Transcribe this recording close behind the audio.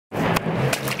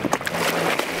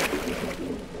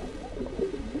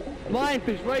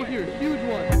Lionfish right here, huge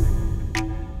one.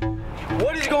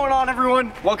 What is going on,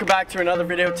 everyone? Welcome back to another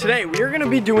video. Today we are going to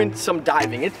be doing some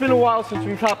diving. It's been a while since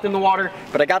we've hopped in the water,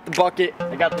 but I got the bucket,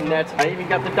 I got the nets, I even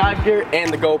got the dive gear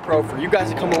and the GoPro for you guys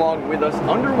to come along with us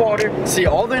underwater, see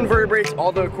all the invertebrates,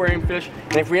 all the aquarium fish,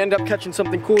 and if we end up catching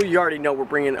something cool, you already know we're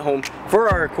bringing it home for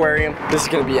our aquarium. This is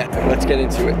going to be epic. Let's get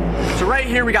into it. So right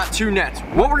here we got two nets.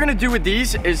 What we're going to do with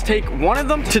these is take one of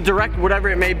them to direct whatever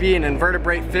it may be, an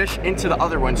invertebrate fish, into the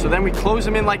other one. So then we close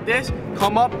them in like this,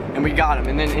 come up, and we got them,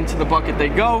 and then into the bucket they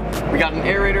go. We got an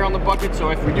aerator on the bucket,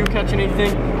 so if we do catch anything,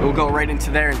 it will go right into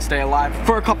there and stay alive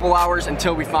for a couple hours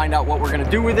until we find out what we're gonna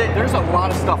do with it. There's a lot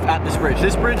of stuff at this bridge.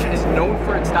 This bridge is known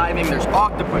for its diving. There's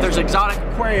octopus, there's exotic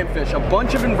aquarium fish, a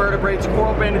bunch of invertebrates,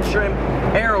 coral banded shrimp,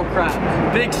 arrow crabs,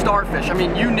 big starfish. I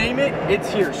mean, you name it, it's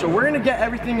here. So we're gonna get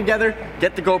everything together,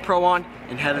 get the GoPro on,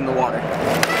 and head in the water.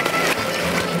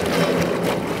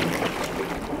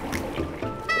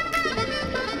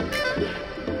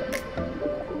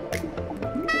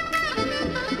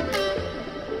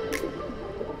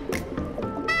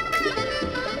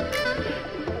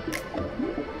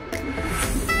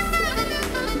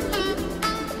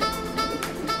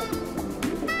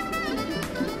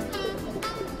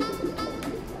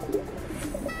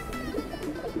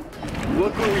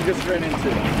 Look what we just ran into.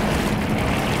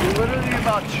 We're literally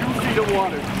about 2 feet of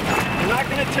water. I'm not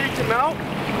gonna take him out,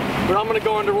 but I'm gonna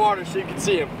go underwater so you can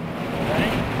see him. Okay?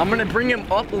 I'm gonna bring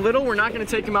him up a little. We're not gonna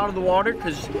take him out of the water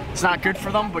because it's not good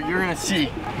for them, but you're gonna see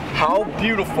how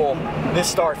beautiful this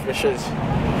starfish is.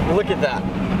 Look at that.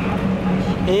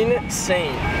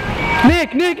 Insane.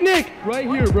 Nick! Right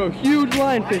here, bro. Huge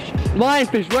lionfish.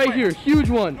 Lionfish right here, huge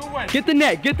one. Get the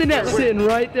net, sitting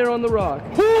right there on the rock.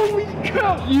 Holy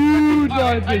cow! Huge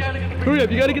lionfish. Hurry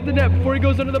up, you gotta get the net before he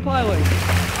goes under the piling.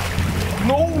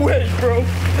 No way, bro.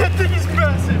 That thing is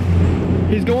massive.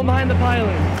 He's going behind the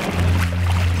piling.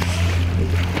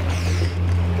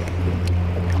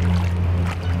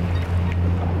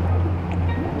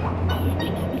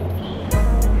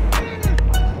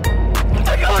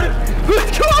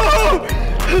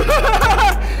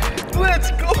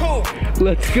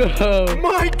 Let's go!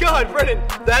 My God, Brennan,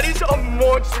 that is a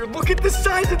monster. Look at the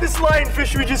size of this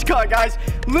lionfish we just caught, guys.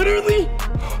 Literally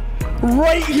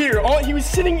right here. He was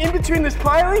sitting in between this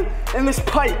piling and this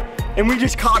pipe, and we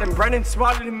just caught him. Brennan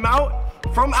spotted him out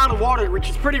from out of water, which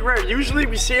is pretty rare. Usually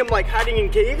we see him like hiding in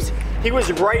caves. He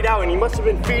was right out, and he must have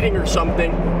been feeding or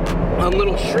something, a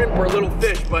little shrimp or a little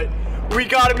fish, but we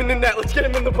got him in the net. Let's get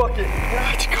him in the bucket.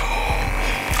 Let's go.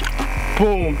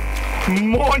 Boom.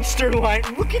 Monster line.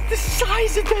 Look at the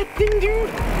size of that thing, dude.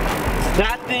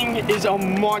 That thing is a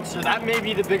monster. That may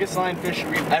be the biggest lionfish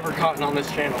we've ever caught on this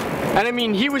channel. And I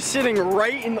mean, he was sitting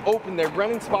right in the open there.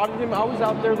 Brennan spotted him. I was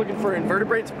out there looking for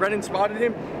invertebrates. Brennan spotted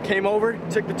him, came over,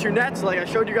 took the 2 nets like I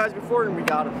showed you guys before, and we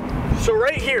got him. So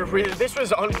right here, this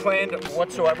was unplanned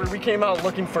whatsoever. We came out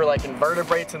looking for like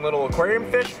invertebrates and little aquarium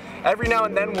fish. Every now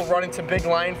and then we'll run into big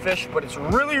lionfish, but it's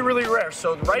really, really rare.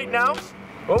 So right now,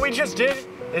 what we just did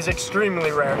is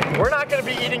extremely rare. We're not gonna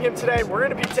be eating him today. We're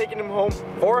gonna be taking him home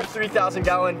for a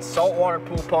 3,000-gallon saltwater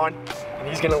pool pond, and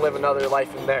he's gonna live another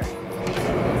life in there.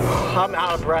 I'm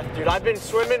out of breath, dude. I've been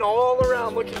swimming all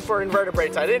around looking for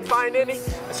invertebrates. I didn't find any.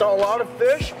 I saw a lot of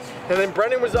fish, and then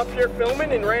Brennan was up here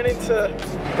filming and ran into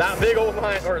that big old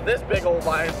lion, or this big old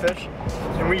lionfish,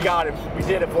 and we got him. We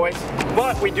did it, boys.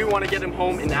 But we do want to get him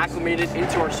home and acclimated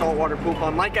into our saltwater pool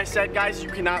pond. Like I said, guys, you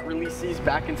cannot release these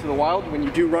back into the wild. When you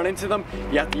do run into them,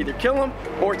 you have to either kill them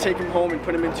or take them home and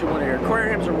put them into one of your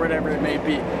aquariums or whatever it may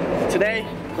be. Today,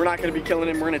 we're not going to be killing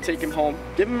him. We're going to take him home,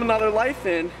 give him another life,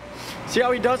 and see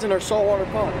how he does in our saltwater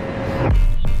pond.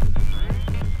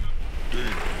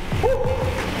 Woo!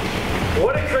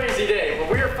 What a crazy day.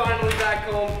 But we are finally back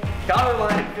home. Got our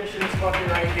lionfish in this bucket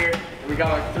right here. And we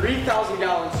got our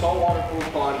 3,000-gallon saltwater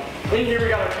pool pond. In here we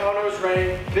got our cow-nose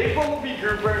ray, big bumblebee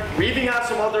grouper. We even have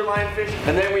some other lionfish.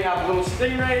 And then we have little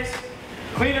stingrays,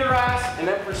 cleaner wrasse, and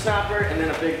then for snapper, and then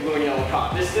a big blue and yellow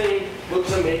cod. This thing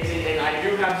looks amazing, and I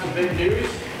do have some big news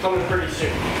coming pretty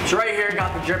soon. So right here,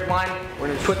 got the drip line. We're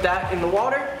gonna put that in the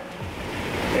water,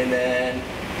 and then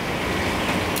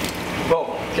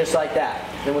boom, just like that.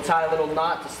 Then we'll tie a little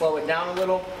knot to slow it down a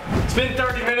little. It's been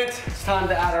 30 minutes. It's time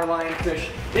to add our lionfish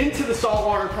into the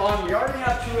saltwater pond. We already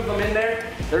have 2 of them in there.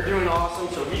 They're doing awesome,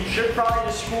 so we should probably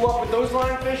just school up with those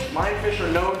lionfish. Lionfish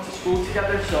are known to school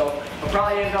together, so I'll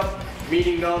probably end up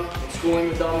meeting them and schooling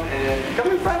with them and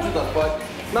becoming friends with them. But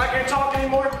I'm not gonna talk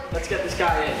anymore. Let's get this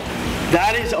guy in.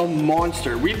 That is a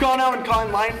monster. We've gone out and caught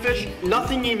lionfish,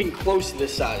 nothing even close to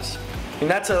this size. And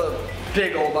that's a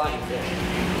big old lionfish.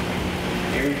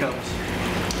 Here he comes.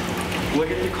 Look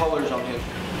at the colors on him.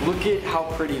 look at how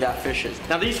pretty that fish is.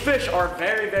 Now these fish are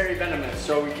very, very venomous,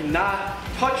 so we cannot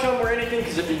touch them or anything,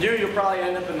 because if you do, you'll probably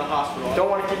end up in the hospital. Don't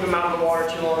want to keep them out of the water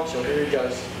too long, so here he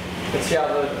goes. Let's see how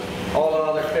all the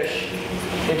other fish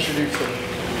introduce him.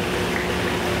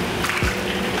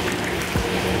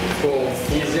 Boom,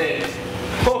 he's in.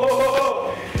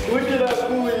 Oh, look at how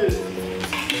cool he is.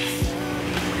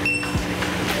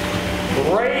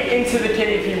 Right into the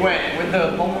cave he went with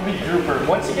the bumblebee grouper.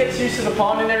 Once he gets used to the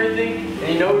pond and everything, and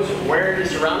he knows where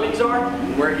his surroundings are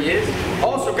and where he is.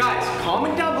 Also guys,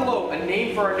 comment down below a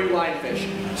name for our new lionfish.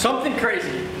 Something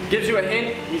crazy. Gives you a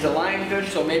hint, he's a lionfish,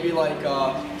 so maybe like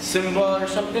Simba or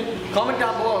something. Comment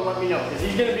down below and let me know, because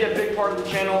he's going to be a big part of the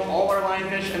channel, all our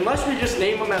lionfish, unless we just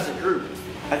name them as a group.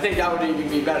 I think that would even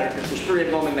be better, because there's 3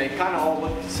 of them and they kind of all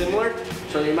look similar,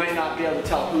 so you might not be able to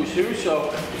tell who's who. So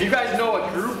if you guys know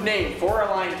a group name for our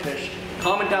lionfish,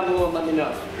 comment down below and let me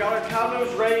know. We got our cow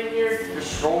nose right in here,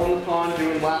 just strolling the pond,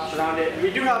 doing laps around it. We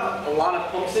do have a lot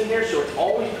of pumps in here, so it's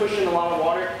always pushing a lot of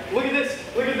water. Look at this,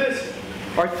 look at this.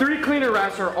 Our 3 cleaner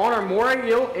rats are on our moray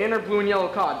eel and our blue and yellow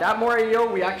cod. That moray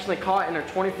eel we actually caught in our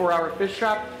 24-hour fish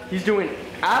trap. He's doing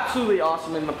absolutely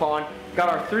awesome in the pond. Got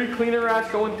our 3 cleaner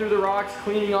rats going through the rocks,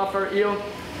 cleaning off our eel.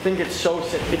 I think it's so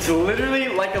sick. It's literally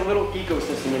like a little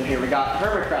ecosystem in here. We got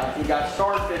hermit crabs, we got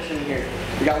starfish in here.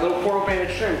 We got little coral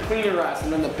banded shrimp, cleaner rats,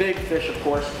 and then the big fish, of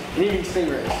course, and even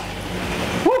stingrays.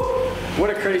 Woo! What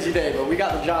a crazy day, but we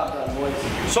got the job done, boys.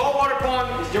 Saltwater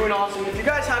pond is doing awesome. If you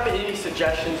guys have any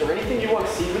suggestions or anything you want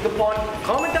to see with the pond,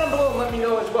 comment down below and let me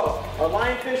know as well. Our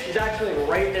lionfish, he's actually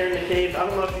right there in the cave. I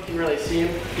don't know if you can really see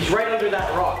him. He's right under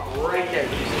that rock, right there.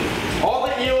 All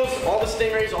the eels, all the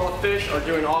stingrays, all the fish are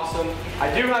doing awesome.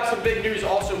 I do have some big news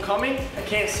also coming. I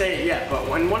can't say it yet, but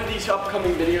in one of these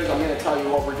upcoming videos, I'm going to tell you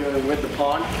what we're doing with the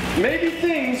pond. Maybe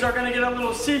things are going to get a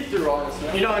little see-through on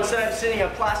us. You know, instead of sitting a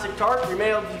plastic tarp, we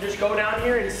may be able to just go down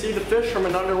here and see the fish from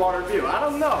an underwater view. I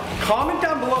don't know. Comment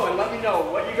down below and let me know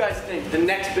what you guys think the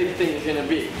next big thing is going to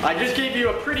be. I just gave you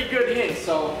a pretty good hint,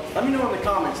 so let me know in the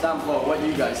comments down below what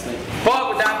you guys think. But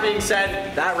with that being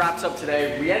said, that wraps up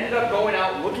today. We ended up going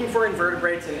out looking for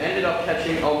invertebrates and ended up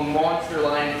catching a monster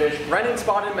lionfish. Brennan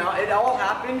spotted him out. It all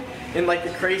happened in like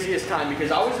the craziest time,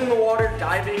 because I was in the water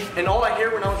diving, and all I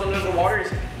hear when I was under the water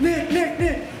is, Nick, Nick,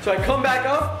 Nick. So I come back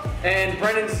up, and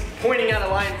Brennan's pointing at a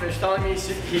lionfish, telling me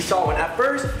he saw one. At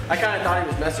first, I kind of thought he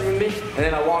was messing with me, and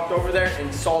then I walked over there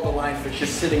and saw the lionfish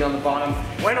just sitting on the bottom.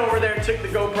 Went over there, took the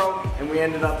GoPro, and we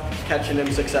ended up catching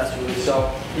him successfully. So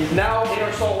he's now in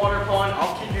our saltwater pond.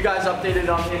 I'll keep you guys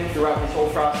updated on him throughout this whole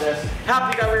process.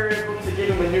 Happy that we were able to give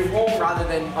him a new home rather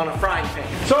than on a frying pan.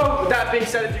 So with that being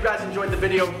said, if you guys enjoyed the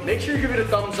video, make sure you give it a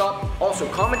thumbs up. Also,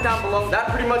 comment down below. That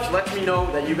pretty much lets me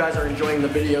know that you guys are enjoying the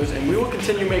videos, and we will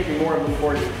continue making more of them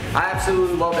for you. I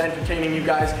absolutely love entertaining you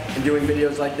guys and doing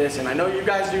videos like this, and I know you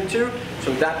guys do too.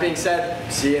 So with that being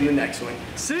said, see you in the next one.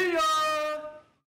 See ya!